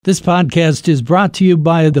This podcast is brought to you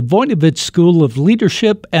by the Voinovich School of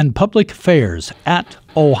Leadership and Public Affairs at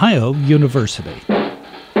Ohio University.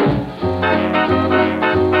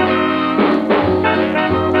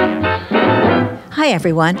 Hi,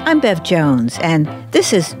 everyone. I'm Bev Jones, and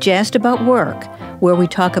this is Jazzed About Work, where we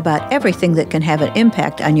talk about everything that can have an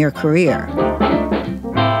impact on your career.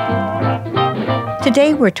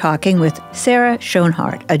 Today, we're talking with Sarah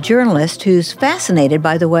Schoenhardt, a journalist who's fascinated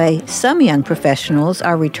by the way some young professionals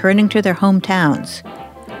are returning to their hometowns,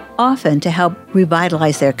 often to help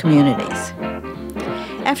revitalize their communities.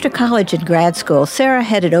 After college and grad school, Sarah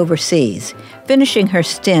headed overseas, finishing her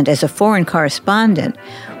stint as a foreign correspondent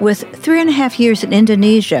with 3.5 years in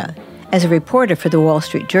Indonesia as a reporter for the Wall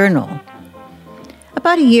Street Journal.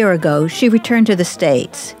 About a year ago, she returned to the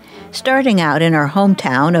States, starting out in her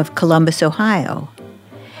hometown of Columbus, Ohio.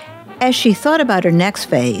 As she thought about her next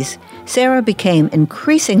phase, Sarah became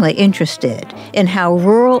increasingly interested in how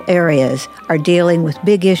rural areas are dealing with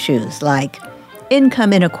big issues like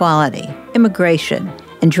income inequality, immigration,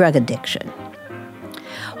 and drug addiction.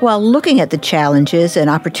 While looking at the challenges and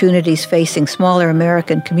opportunities facing smaller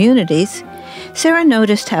American communities, Sarah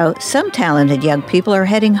noticed how some talented young people are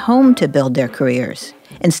heading home to build their careers,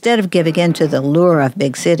 instead of giving in to the lure of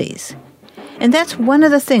big cities. And that's one of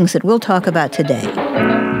the things that we'll talk about today.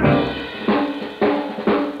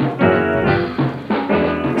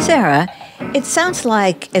 Sarah, it sounds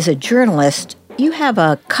like as a journalist, you have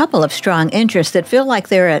a couple of strong interests that feel like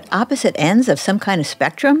they're at opposite ends of some kind of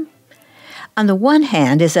spectrum. On the one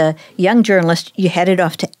hand, as a young journalist, you headed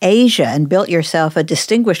off to Asia and built yourself a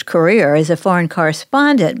distinguished career as a foreign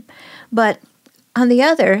correspondent. But on the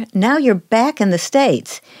other, now you're back in the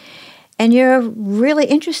States, and you're really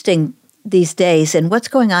interesting these days in what's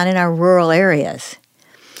going on in our rural areas.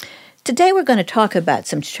 Today we're going to talk about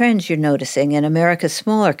some trends you're noticing in America's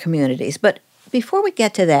smaller communities. But before we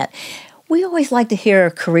get to that, we always like to hear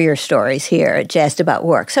career stories here at Jazzed About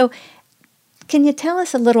Work. So can you tell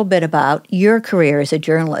us a little bit about your career as a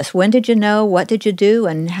journalist? When did you know? What did you do?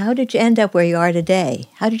 And how did you end up where you are today?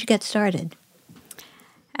 How did you get started?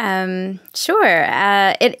 Sure.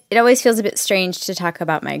 It always feels a bit strange to talk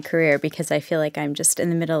about my career because I feel like I'm just in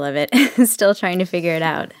the middle of it, still trying to figure it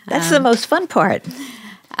out. That's the most fun part.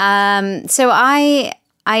 So I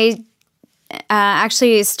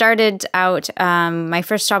actually started out, my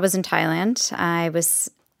first job was in Thailand. I was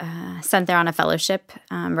sent there on a fellowship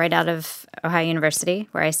right out of Ohio University,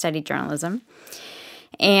 where I studied journalism.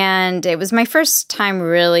 And it was my first time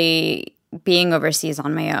really being overseas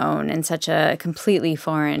on my own in such a completely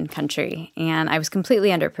foreign country. And I was completely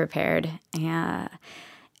underprepared and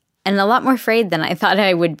a lot more afraid than I thought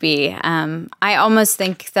I would be. I almost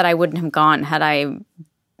think that I wouldn't have gone had I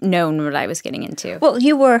known what I was getting into. Well,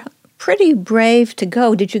 you were pretty brave to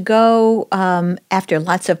go. Did you go after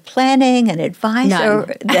lots of planning and advice? None.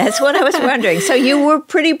 Or, that's what I was wondering. So you were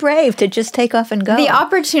pretty brave to just take off and go. The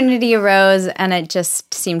opportunity arose, and it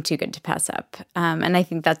just seemed too good to pass up. And I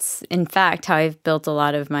think that's, in fact, how I've built a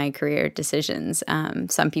lot of my career decisions.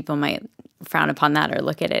 Some people might frown upon that or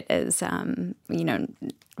look at it as,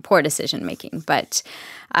 poor decision making. But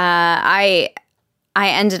I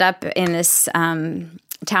ended up in this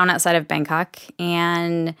town outside of Bangkok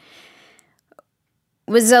and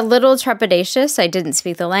was a little trepidatious. I didn't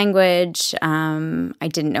speak the language. I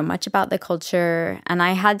didn't know much about the culture. And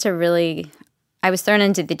I was thrown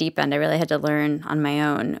into the deep end. I really had to learn on my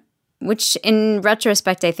own, which in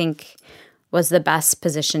retrospect, I think was the best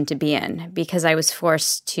position to be in because I was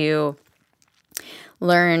forced to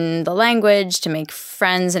learn the language, to make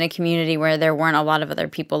friends in a community where there weren't a lot of other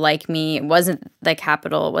people like me. It wasn't the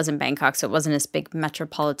capital. It wasn't Bangkok, so it wasn't this big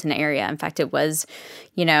metropolitan area. In fact, it was,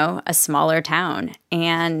 a smaller town.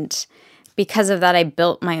 And because of that, I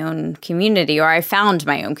built my own community, or I found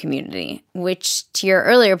my own community, which to your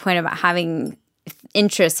earlier point about having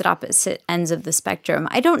interests at opposite ends of the spectrum,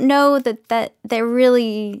 I don't know that they're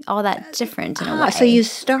really all that different in a way. So you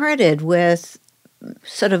started with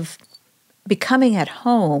sort of becoming at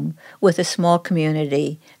home with a small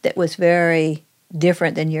community that was very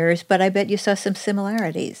different than yours, but I bet you saw some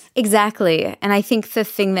similarities. Exactly. And I think the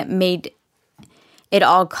thing that made it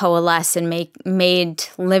all coalesce and made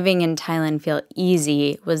living in Thailand feel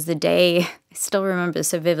easy was the day, I still remember this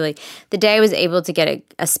so vividly, the day I was able to get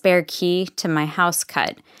a spare key to my house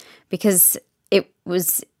cut, because it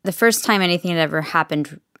was the first time anything had ever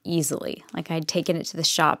happened easily. Like I'd taken it to the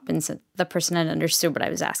shop and so the person had understood what I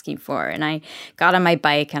was asking for. And I got on my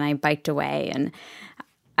bike and I biked away. And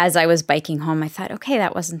as I was biking home, I thought, okay,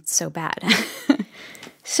 that wasn't so bad.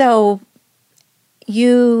 So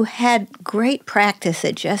you had great practice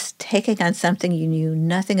at just taking on something you knew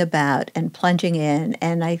nothing about and plunging in.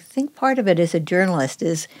 And I think part of it as a journalist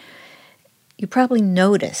is you probably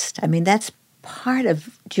noticed. I mean, that's part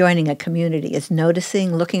of joining a community is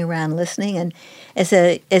noticing, looking around, listening. And as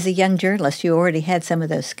a young journalist, you already had some of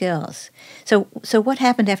those skills. So what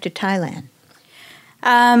happened after Thailand?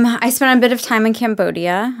 I spent a bit of time in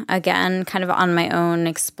Cambodia, again, kind of on my own,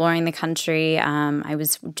 exploring the country. I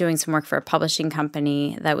was doing some work for a publishing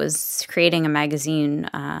company that was creating a magazine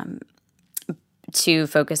to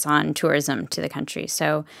focus on tourism to the country.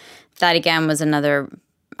 So that, again, was another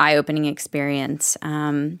eye-opening experience.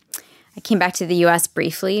 I came back to the U.S.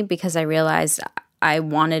 briefly because I realized I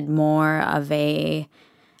wanted more of a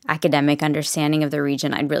academic understanding of the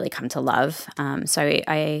region I'd really come to love. So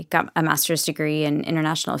I got a master's degree in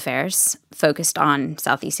international affairs focused on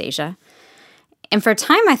Southeast Asia. And for a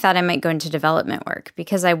time, I thought I might go into development work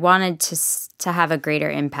because I wanted to have a greater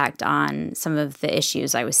impact on some of the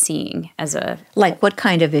issues I was seeing as a... Like what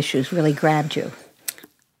kind of issues really grabbed you?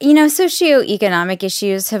 You know, socioeconomic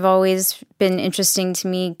issues have always been interesting to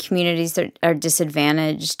me. Communities that are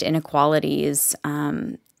disadvantaged, inequalities.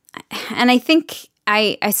 And I think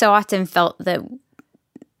I so often felt that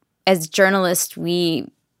as journalists, we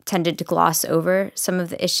tended to gloss over some of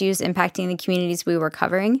the issues impacting the communities we were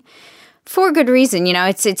covering for good reason. You know,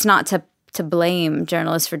 it's not to blame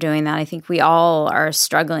journalists for doing that. I think we all are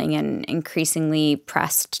struggling and increasingly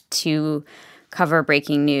pressed to cover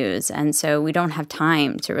breaking news. And so we don't have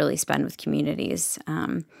time to really spend with communities.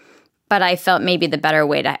 But I felt maybe the better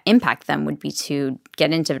way to impact them would be to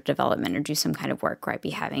get into development or do some kind of work where I'd be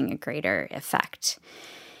having a greater effect.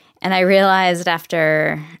 And I realized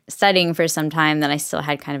after studying for some time that I still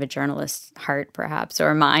had kind of a journalist heart, perhaps,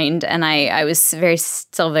 or mind. And I was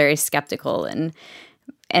still very skeptical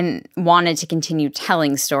and wanted to continue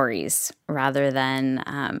telling stories rather than,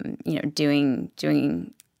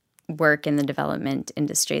 doing work in the development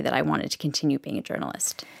industry, that I wanted to continue being a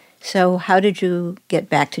journalist. So how did you get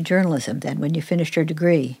back to journalism then when you finished your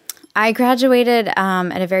degree? I graduated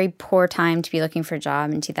at a very poor time to be looking for a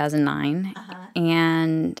job in 2009.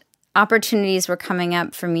 And opportunities were coming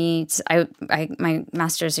up for me. My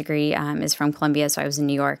master's degree is from Columbia, so I was in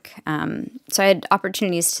New York. So I had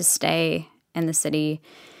opportunities to stay in the city.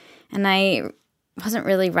 And I wasn't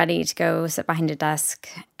really ready to go sit behind a desk.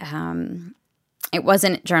 It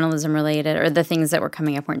wasn't journalism related, or the things that were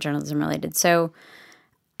coming up weren't journalism related. So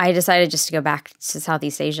I decided just to go back to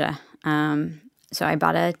Southeast Asia. So I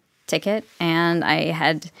bought a ticket, and I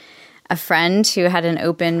had a friend who had an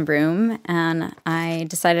open room, and I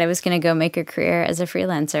decided I was going to go make a career as a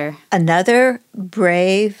freelancer. Another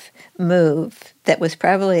brave move that was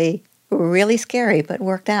probably really scary, but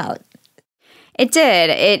worked out. It did.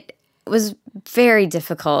 It was very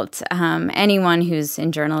difficult. Anyone who's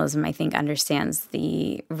in journalism, I think, understands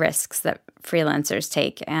the risks that freelancers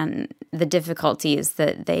take and the difficulties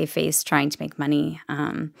that they face trying to make money.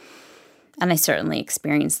 And I certainly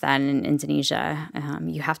experienced that in Indonesia.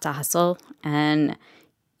 You have to hustle, and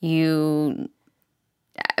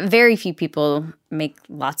very few people make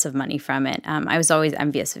lots of money from it. I was always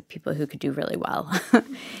envious of people who could do really well.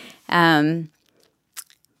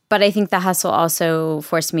 But I think the hustle also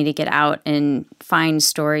forced me to get out and find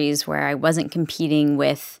stories where I wasn't competing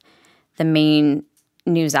with the main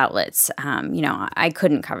news outlets. I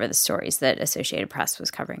couldn't cover the stories that Associated Press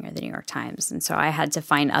was covering or the New York Times. And so I had to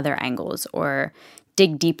find other angles or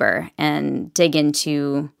dig deeper and dig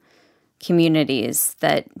into communities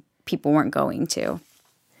that people weren't going to.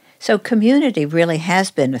 So community really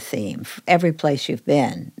has been a theme for every place you've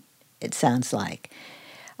been, it sounds like.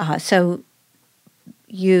 So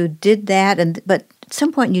you did that, but at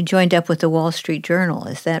some point you joined up with the Wall Street Journal.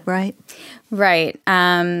 Is that right? Right.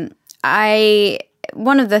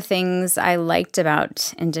 One of the things I liked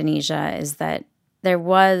about Indonesia is that there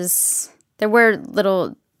were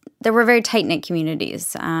very tight-knit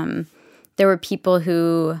communities. There were people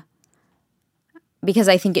who, because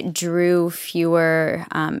I think it drew fewer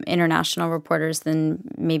international reporters than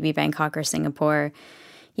maybe Bangkok or Singapore,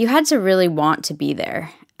 you had to really want to be there.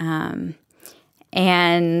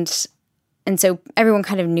 And so everyone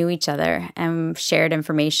kind of knew each other and shared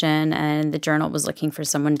information, and the Journal was looking for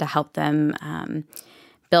someone to help them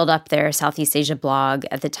build up their Southeast Asia blog.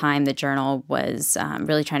 At the time, the Journal was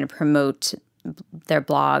really trying to promote their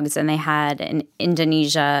blogs, and they had an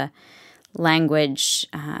Indonesia language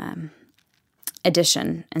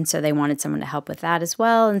edition, and so they wanted someone to help with that as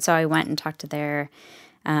well. And so I went and talked to their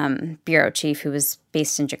bureau chief, who was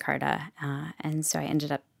based in Jakarta, and so I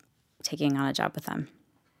ended up taking on a job with them.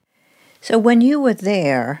 So when you were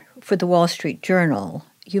there for the Wall Street Journal,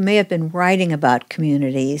 you may have been writing about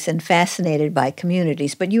communities and fascinated by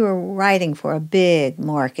communities, but you were writing for a big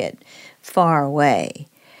market far away.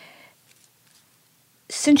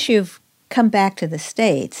 Since you've come back to the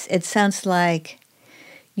States, it sounds like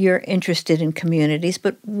you're interested in communities,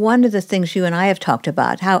 but one of the things you and I have talked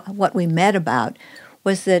about, what we met about,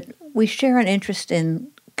 was that we share an interest in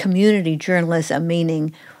community journalism,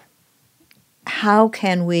 meaning how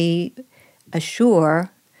can we assure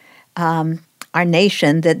our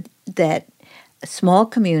nation that small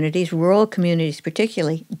communities, rural communities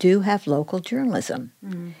particularly, do have local journalism.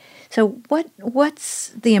 Mm. So what's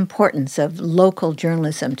the importance of local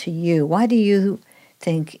journalism to you? Why do you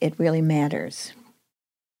think it really matters?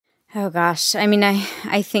 Oh, gosh. I mean,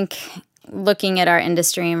 I think looking at our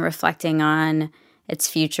industry and reflecting on its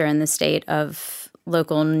future in the state of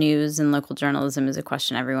local news and local journalism is a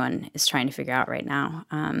question everyone is trying to figure out right now.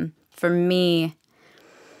 For me,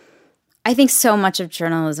 I think so much of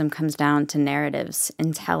journalism comes down to narratives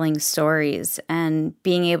and telling stories and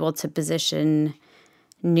being able to position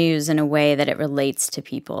news in a way that it relates to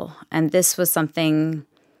people. And this was something,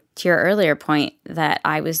 to your earlier point, that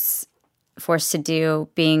I was forced to do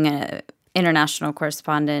being an international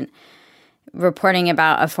correspondent, reporting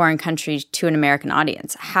about a foreign country to an American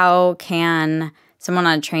audience. How can someone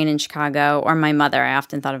on a train in Chicago, or my mother, I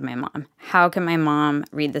often thought of my mom, how can my mom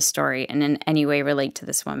read this story and in any way relate to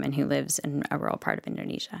this woman who lives in a rural part of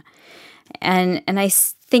Indonesia? And I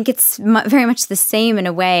think it's very much the same in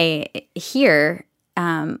a way here,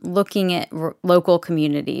 looking at local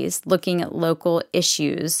communities, looking at local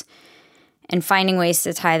issues, and finding ways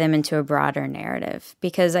to tie them into a broader narrative.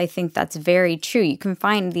 Because I think that's very true. You can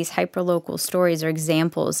find these hyperlocal stories or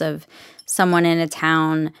examples of someone in a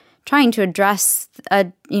town trying to address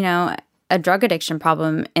a drug addiction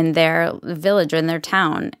problem in their village or in their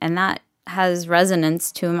town. And that has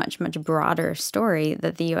resonance to a much, much broader story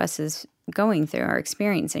that the U.S. is going through or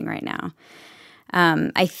experiencing right now.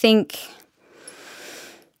 I think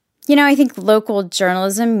local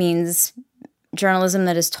journalism means journalism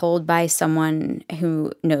that is told by someone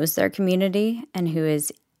who knows their community and who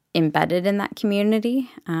is embedded in that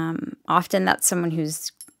community. Often that's someone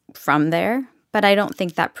who's from there, but I don't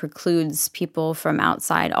think that precludes people from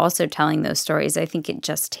outside also telling those stories. I think it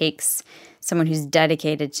just takes someone who's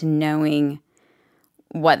dedicated to knowing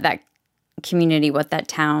what that community, what that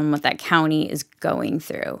town, what that county is going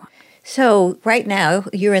through. So right now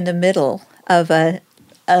you're in the middle of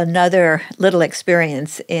another little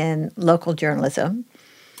experience in local journalism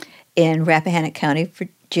in Rappahannock County,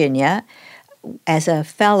 Virginia, as a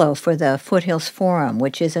fellow for the Foothills Forum,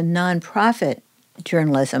 which is a nonprofit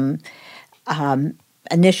journalism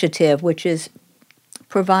initiative which is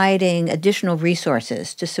providing additional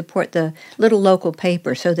resources to support the little local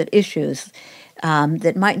paper so that issues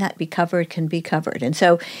that might not be covered can be covered. And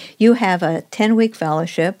so you have a 10-week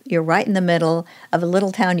fellowship. You're right in the middle of a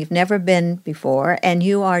little town you've never been before, and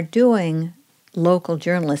you are doing local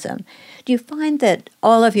journalism. Do you find that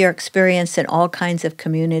all of your experience in all kinds of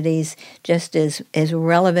communities just is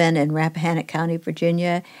relevant in Rappahannock County,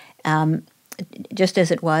 Virginia, just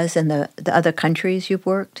as it was in the other countries you've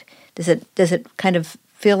worked? Does it kind of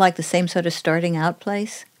feel like the same sort of starting out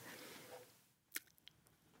place?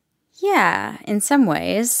 Yeah, in some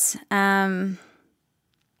ways. I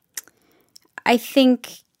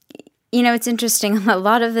think, it's interesting. A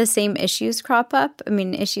lot of the same issues crop up. I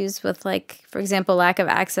mean, issues with, like, for example, lack of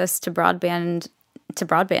access to broadband,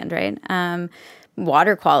 right?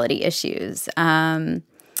 Water quality issues,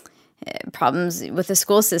 problems with the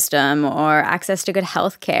school system or access to good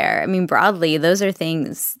health care. I mean, broadly, those are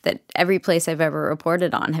things that every place I've ever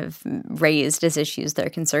reported on have raised as issues they're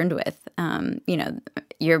concerned with.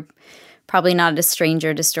 You're probably not a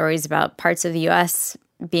stranger to stories about parts of the U.S.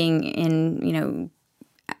 being in,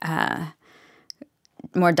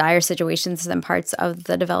 more dire situations than parts of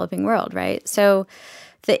the developing world, right? So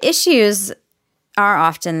the issues are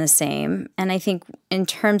often the same. And I think in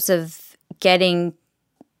terms of getting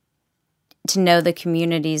to know the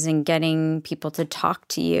communities and getting people to talk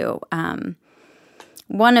to you,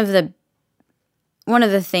 one of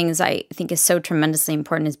the things I think is so tremendously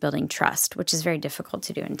important is building trust, which is very difficult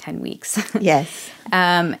to do in 10 weeks. Yes.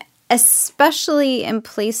 Especially in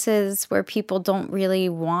places where people don't really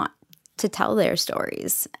want to tell their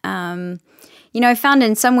stories. I found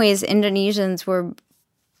in some ways Indonesians were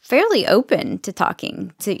fairly open to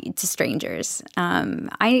talking to strangers.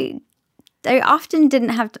 I often didn't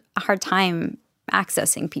have a hard time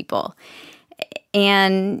accessing people.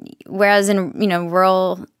 And whereas in,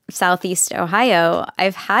 rural Southeast Ohio,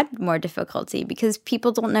 I've had more difficulty because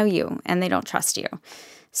people don't know you and they don't trust you.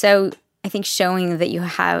 So I think showing that you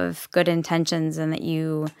have good intentions and that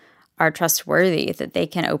you are trustworthy, that they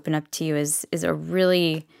can open up to you is a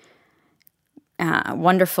really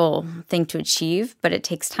wonderful thing to achieve, but it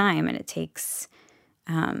takes time and it takes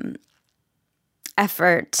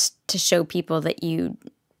effort to show people that you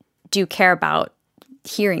do care about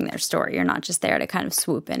hearing their story. You're not just there to kind of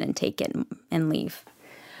swoop in and take it and leave.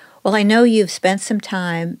 Well, I know you've spent some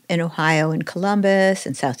time in Ohio, in Columbus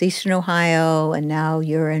and southeastern Ohio, and now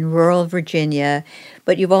you're in rural Virginia,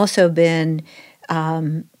 but you've also been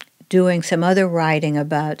doing some other writing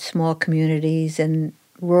about small communities and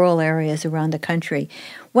rural areas around the country.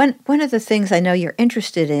 One of the things I know you're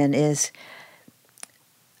interested in is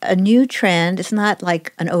a new trend. It's not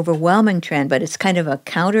like an overwhelming trend, but it's kind of a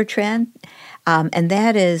counter trend, and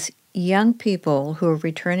that is young people who are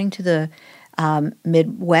returning to the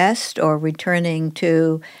Midwest or returning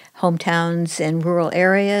to hometowns in rural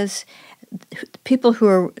areas, people who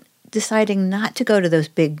are deciding not to go to those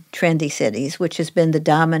big trendy cities, which has been the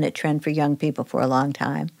dominant trend for young people for a long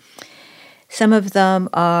time. Some of them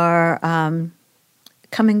are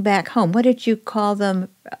coming back home. What did you call them?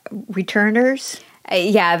 Returners?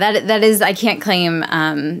 Yeah, that is, I can't claim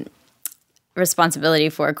responsibility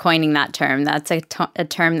for coining that term. That's a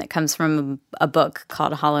term that comes from a book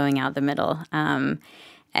called Hollowing Out the Middle. And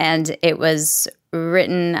it was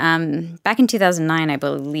written back in 2009, I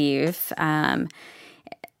believe,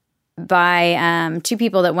 by two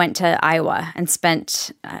people that went to Iowa and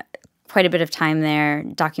spent quite a bit of time there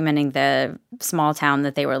documenting the small town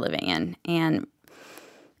that they were living in. And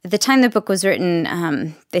at the time the book was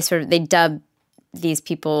written, they dubbed these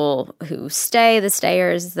people who stay, the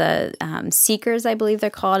stayers, the seekers, I believe they're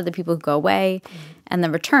called, the people who go away, and the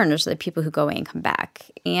returners are the people who go away and come back.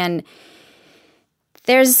 And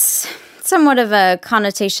there's somewhat of a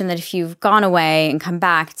connotation that if you've gone away and come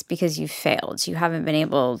back, it's because you've failed. You haven't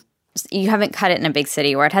cut it in a big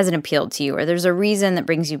city, or it hasn't appealed to you, or there's a reason that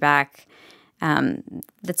brings you back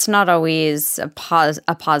that's not always a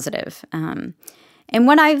positive. And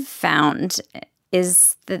what I've found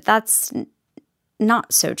is that that's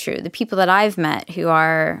not so true. The people that I've met who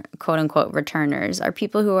are quote-unquote returners are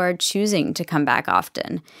people who are choosing to come back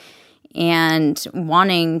often and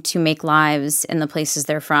wanting to make lives in the places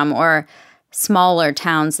they're from or smaller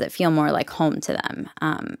towns that feel more like home to them.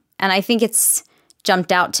 And I think it's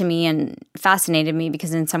jumped out to me and fascinated me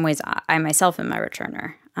because in some ways I myself am a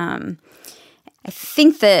returner. I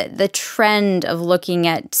think that the trend of looking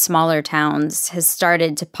at smaller towns has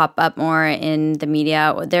started to pop up more in the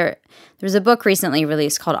media. There was a book recently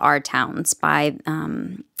released called Our Towns by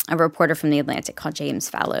a reporter from The Atlantic called James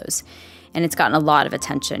Fallows, and it's gotten a lot of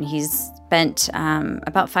attention. He's spent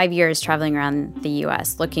about 5 years traveling around the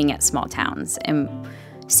U.S. looking at small towns and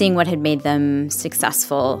seeing what had made them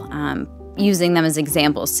successful, using them as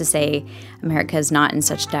examples to say America is not in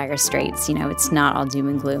such dire straits. You know, it's not all doom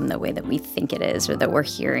and gloom the way that we think it is or that we're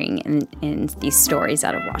hearing in these stories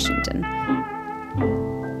out of Washington.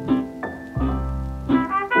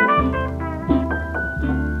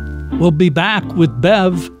 We'll be back with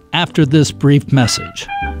Bev after this brief message.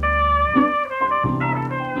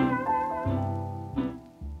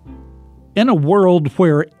 In a world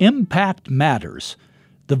where impact matters,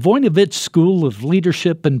 the Voinovich School of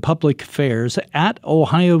Leadership and Public Affairs at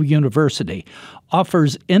Ohio University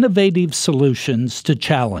offers innovative solutions to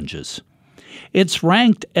challenges. It's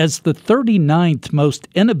ranked as the 39th most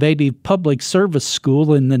innovative public service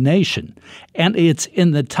school in the nation, and it's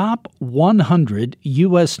in the top 100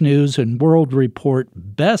 U.S. News and World Report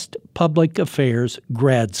Best Public Affairs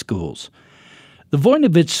grad schools. The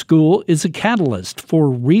Voinovich School is a catalyst for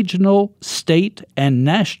regional, state, and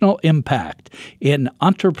national impact in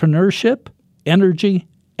entrepreneurship, energy,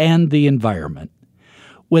 and the environment.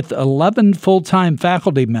 With 11 full-time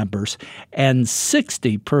faculty members and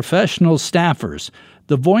 60 professional staffers,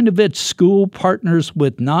 the Voinovich School partners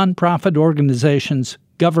with nonprofit organizations,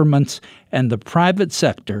 governments, and the private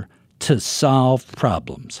sector to solve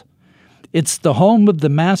problems. It's the home of the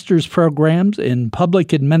master's programs in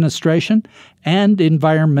public administration and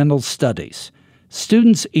environmental studies.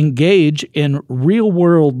 Students engage in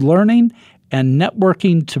real-world learning and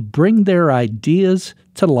networking to bring their ideas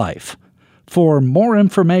to life. For more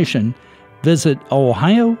information, visit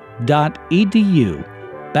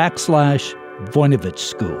ohio.edu/Voinovich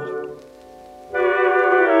School.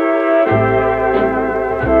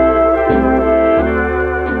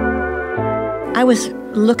 I was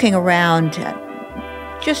looking around,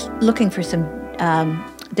 just looking for some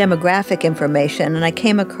demographic information, and I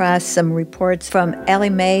came across some reports from Ellie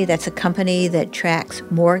Mae. That's a company that tracks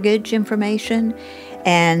mortgage information.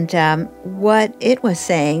 And what it was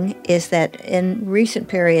saying is that in recent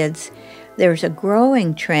periods, there's a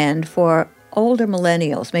growing trend for older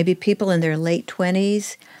millennials, maybe people in their late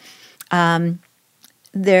 20s.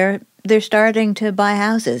 They're starting to buy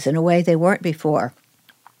houses in a way they weren't before.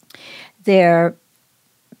 They're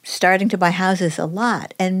starting to buy houses a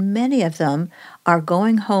lot, and many of them are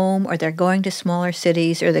going home, or they're going to smaller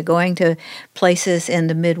cities, or they're going to places in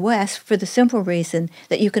the Midwest for the simple reason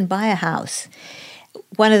that you can buy a house.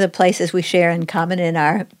 One of the places we share in common in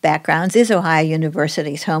our backgrounds is Ohio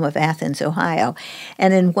University's home of Athens, Ohio.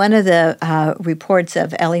 And in one of the reports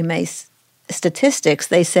of Ellie Mae's statistics,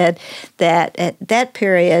 they said that at that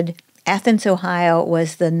period, Athens, Ohio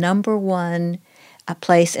was the number one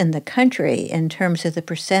place in the country in terms of the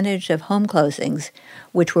percentage of home closings,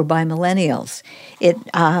 which were by millennials.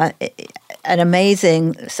 An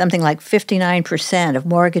amazing, something like 59% of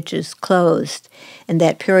mortgages closed in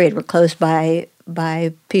that period were closed by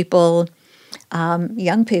people,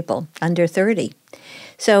 young people under 30.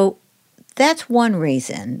 So that's one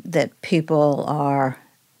reason that people are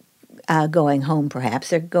going home, perhaps.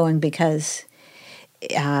 They're going because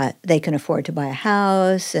they can afford to buy a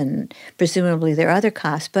house, and presumably there are other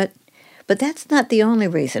costs. But that's not the only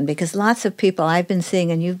reason, because lots of people I've been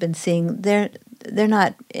seeing and you've been seeing, they're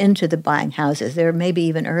not into the buying houses. They're maybe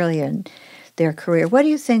even earlier in their career. What do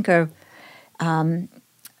you think are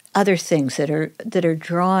other things that are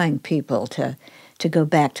drawing people to go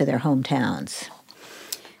back to their hometowns?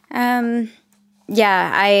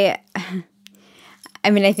 Yeah, I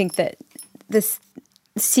mean, I think that this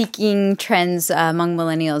seeking trends among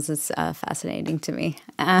millennials is fascinating to me.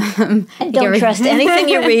 And don't trust anything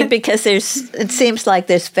you read, because it seems like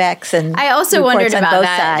there's facts and I also wondered about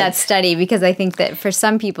that sides. study, because I think that for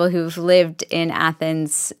some people who've lived in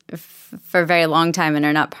Athens for a very long time and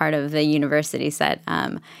are not part of the university set,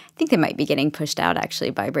 I think they might be getting pushed out actually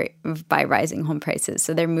by rising home prices.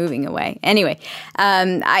 So they're moving away. Anyway,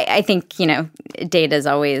 I think, data is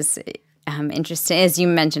always interesting. As you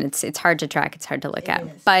mentioned, it's hard to track. It's hard to look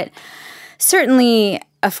at. But certainly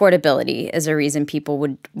affordability is a reason people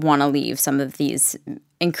would want to leave some of these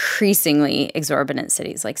increasingly exorbitant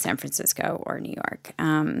cities like San Francisco or New York.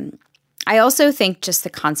 I also think just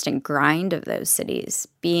the constant grind of those cities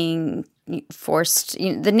being forced,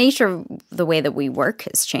 the nature of the way that we work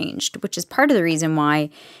has changed, which is part of the reason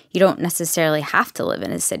why you don't necessarily have to live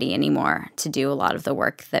in a city anymore to do a lot of the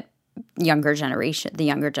work that the younger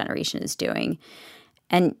generation is doing.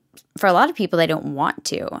 And for a lot of people, they don't want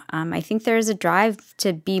to. I think there's a drive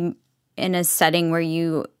to be in a setting where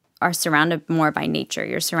you are surrounded more by nature.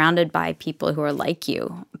 You're surrounded by people who are like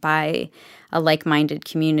you, by a like-minded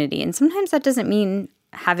community. And sometimes that doesn't mean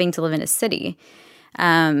having to live in a city.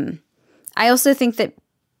 I also think that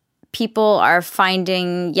people are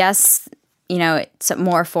finding, yes, it's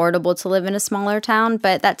more affordable to live in a smaller town,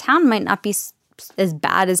 but that town might not be as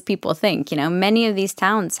bad as people think. Many of these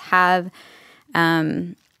towns have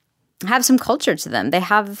some culture to them. They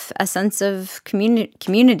have a sense of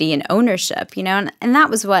community and ownership, and that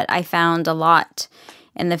was what I found a lot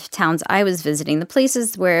in the towns I was visiting. The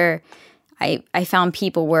places where I found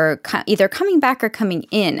people were either coming back or coming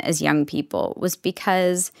in as young people was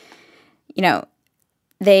because,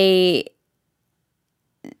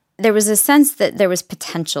 there was a sense that there was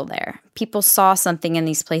potential there. People saw something in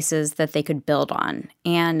these places that they could build on.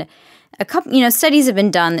 And a couple, studies have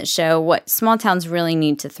been done that show what small towns really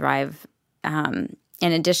need to thrive, in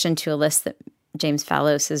addition to a list that James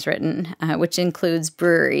Fallows has written, which includes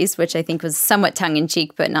breweries, which I think was somewhat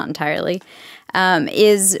tongue-in-cheek, but not entirely,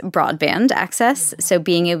 is broadband access. So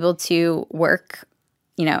being able to work,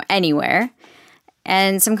 anywhere.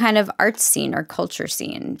 And some kind of arts scene or culture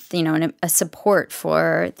scene, and a support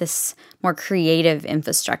for this more creative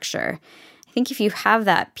infrastructure. I think if you have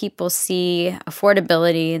that, people see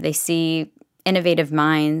affordability, they see innovative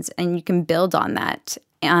minds, and you can build on that.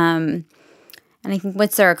 And I think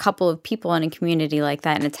once there are a couple of people in a community like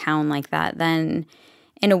that, in a town like that, then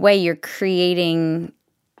in a way you're creating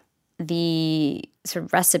the sort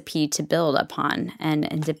of recipe to build upon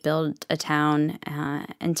and to build a town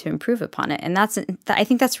and to improve upon it. And I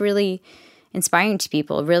think that's really inspiring to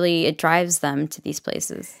people. Really, it drives them to these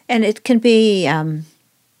places. And it can be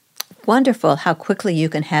wonderful how quickly you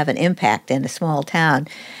can have an impact in a small town.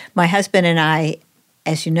 My husband and I,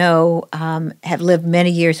 as you know, have lived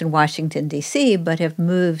many years in Washington, D.C., but have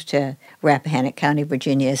moved to Rappahannock County,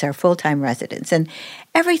 Virginia as our full-time residents. And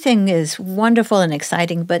everything is wonderful and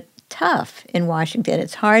exciting, but tough in Washington.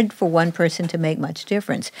 It's hard for one person to make much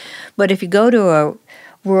difference. But if you go to a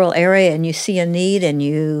rural area and you see a need and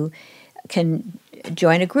you can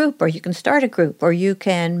join a group, or you can start a group, or you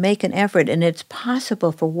can make an effort, and it's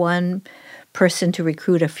possible for one person to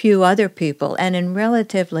recruit a few other people, and in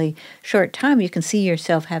relatively short time, you can see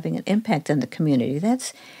yourself having an impact on the community.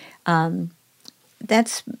 That's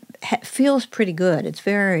feels pretty good. It's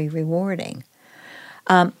very rewarding.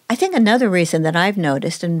 I think another reason that I've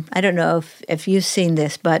noticed, and I don't know if you've seen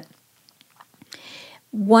this, but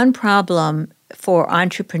one problem for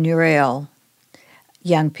entrepreneurial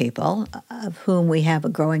young people, of whom we have a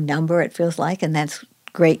growing number, it feels like, and that's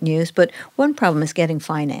great news. But one problem is getting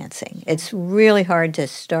financing. It's really hard to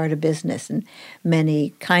start a business and many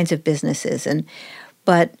kinds of businesses.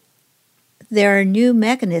 But there are new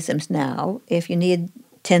mechanisms now. If you need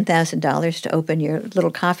 $10,000 to open your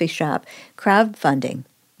little coffee shop, crowdfunding.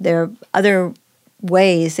 There are other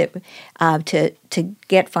ways to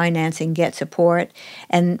get financing, get support.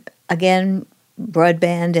 And again,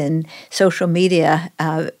 broadband and social media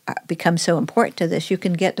become so important to this. You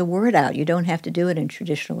can get the word out. You don't have to do it in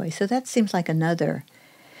traditional ways. So that seems like another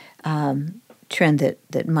trend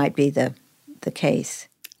that might be the case.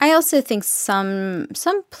 I also think some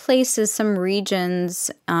places, some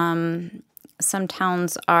regions, some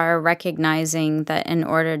towns are recognizing that in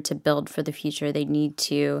order to build for the future, they need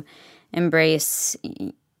to embrace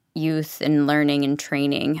youth and learning and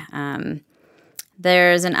training.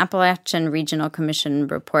 There's an Appalachian Regional Commission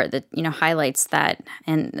report that highlights that,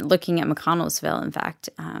 and looking at McConnellsville, in fact,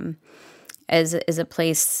 is a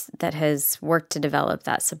place that has worked to develop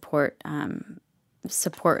that support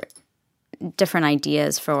different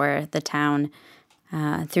ideas for the town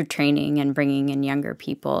through training and bringing in younger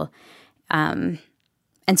people. And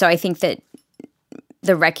so I think that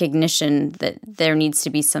the recognition that there needs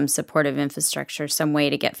to be some supportive infrastructure, some way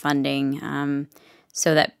to get funding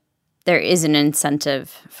so that there is an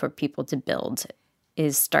incentive for people to build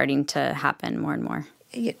is starting to happen more and more.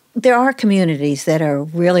 There are communities that are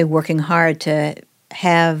really working hard to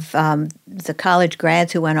have the college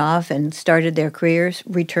grads who went off and started their careers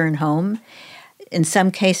return home. In some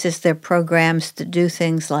cases, there are programs that do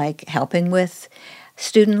things like helping with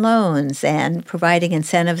student loans and providing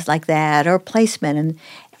incentives like that, or placement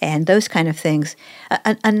and those kind of things.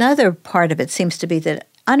 Another part of it seems to be that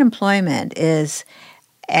unemployment is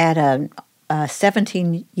at a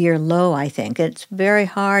 17-year low, I think. It's very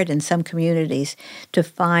hard in some communities to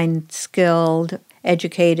find skilled,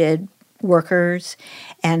 educated workers,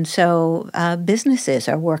 and so businesses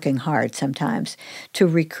are working hard sometimes to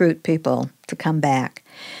recruit people to come back.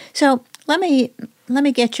 So let me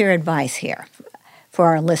get your advice here for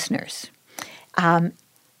our listeners.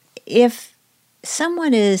 If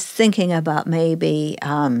someone is thinking about maybe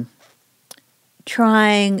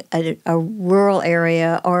trying a rural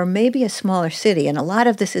area or maybe a smaller city, and a lot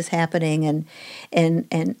of this is happening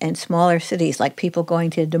in smaller cities, like people going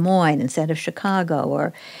to Des Moines instead of Chicago,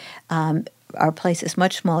 or places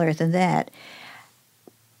much smaller than that.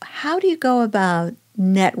 How do you go about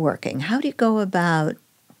networking? How do you go about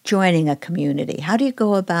joining a community? How do you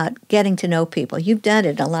go about getting to know people? You've done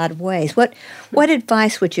it in a lot of ways. What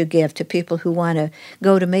advice would you give to people who want to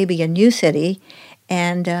go to maybe a new city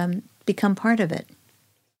and become part of it?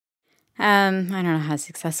 I don't know how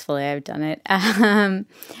successfully I've done it.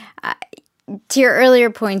 To your earlier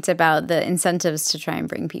point about the incentives to try and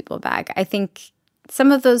bring people back, I think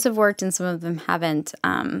some of those have worked and some of them haven't,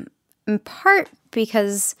 in part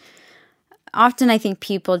because often I think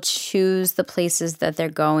people choose the places that they're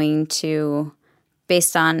going to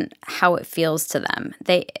based on how it feels to them.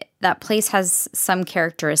 That place has some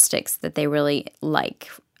characteristics that they really like.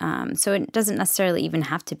 So it doesn't necessarily even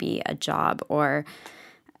have to be a job or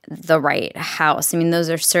the right house. I mean, those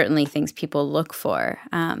are certainly things people look for.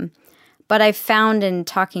 But I've found in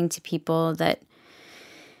talking to people that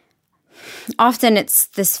often it's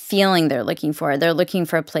this feeling they're looking for. They're looking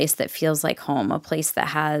for a place that feels like home, a place that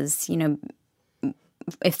has,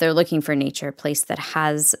 if they're looking for nature, a place that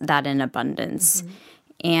has that in abundance. Mm-hmm.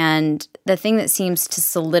 And the thing that seems to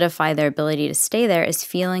solidify their ability to stay there is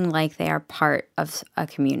feeling like they are part of a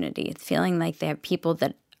community, feeling like they have people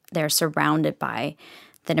that they're surrounded by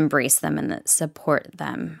that embrace them and that support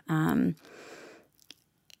them.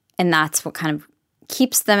 And that's what kind of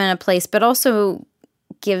keeps them in a place, but also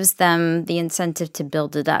gives them the incentive to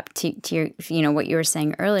build it up. To your, what you were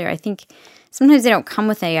saying earlier, I think sometimes they don't come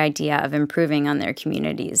with the idea of improving on their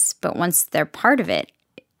communities, but once they're part of it,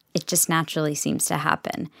 it just naturally seems to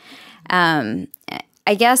happen. I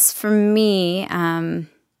guess for me, being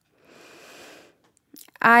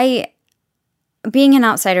an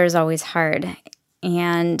outsider is always hard,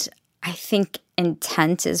 and I think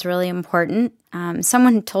intent is really important.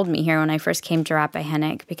 Someone told me here when I first came to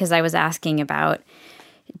Rappahannock, because I was asking about,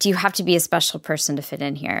 do you have to be a special person to fit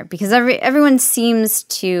in here? Because everyone seems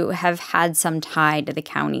to have had some tie to the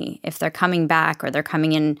county. If they're coming back or they're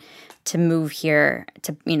coming in to move here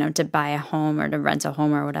to, to buy a home or to rent a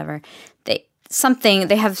home or whatever, they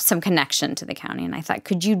have some connection to the county. And I thought,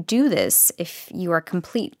 could you do this if you are a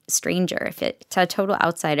complete stranger, to a total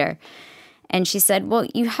outsider? And she said, well,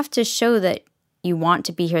 you have to show that you want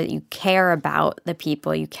to be here, that you care about the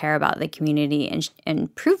people, you care about the community,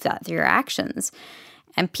 and prove that through your actions.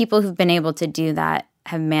 And people who've been able to do that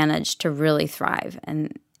have managed to really thrive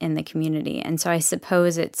in the community. And so I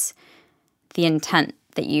suppose it's the intent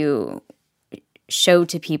that you show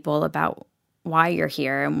to people about why you're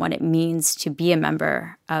here and what it means to be a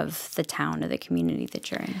member of the town or the community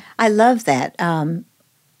that you're in. I love that.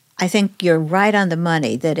 I think you're right on the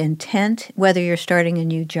money, that intent, whether you're starting a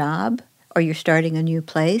new job or you're starting a new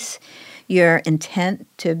place, your intent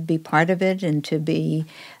to be part of it and to be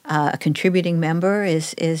a contributing member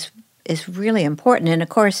is really important. And of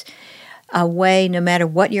course, a way, no matter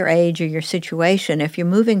what your age or your situation, if you're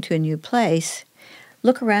moving to a new place,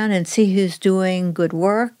 look around and see who's doing good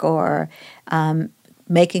work or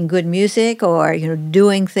making good music or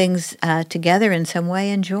doing things together in some way,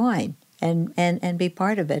 and join and be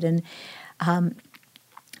part of it. And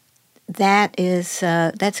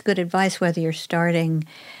that's good advice, whether you're starting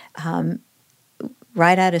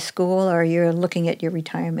right out of school or you're looking at your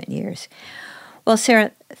retirement years. Well,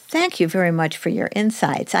 Sarah, thank you very much for your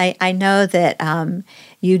insights. I know that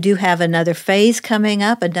you do have another phase coming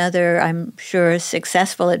up, another, I'm sure,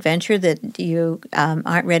 successful adventure that you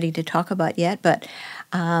aren't ready to talk about yet, but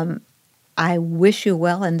I wish you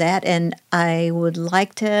well in that, and I would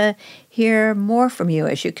like to hear more from you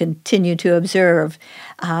as you continue to observe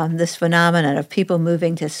this phenomenon of people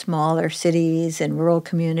moving to smaller cities and rural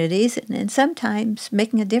communities and sometimes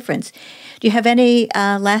making a difference. Do you have any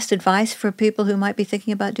last advice for people who might be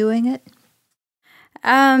thinking about doing it?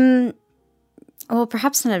 Well,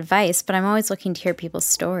 perhaps not advice, but I'm always looking to hear people's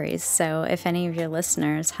stories. So if any of your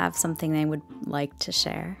listeners have something they would like to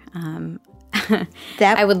share,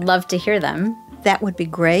 I would love to hear them. That would be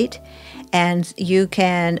great. And you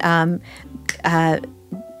can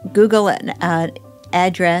Google an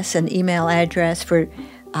address, an email address for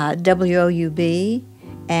WOUB,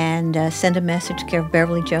 and send a message to care of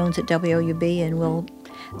Beverly Jones at WOUB, and we'll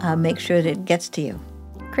make sure that it gets to you.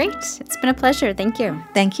 Great. It's been a pleasure. Thank you.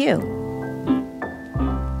 Thank you.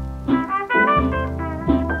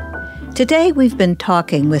 Today we've been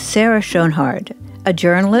talking with Sarah Schoenhardt, a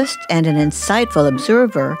journalist and an insightful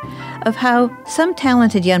observer of how some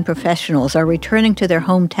talented young professionals are returning to their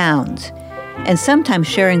hometowns and sometimes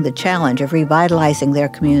sharing the challenge of revitalizing their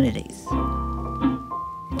communities.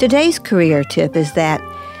 Today's career tip is that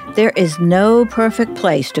there is no perfect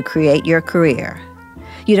place to create your career.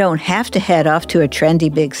 You don't have to head off to a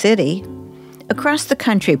trendy big city. Across the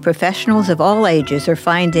country, professionals of all ages are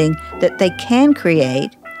finding that they can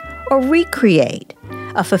create or recreate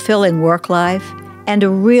a fulfilling work life and a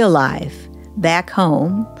real life back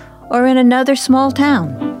home or in another small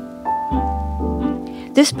town.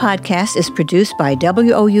 This podcast is produced by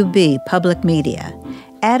WOUB Public Media.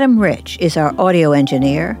 Adam Rich is our audio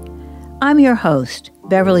engineer. I'm your host,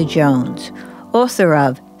 Beverly Jones, author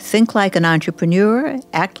of Think Like an Entrepreneur,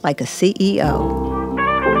 Act Like a CEO.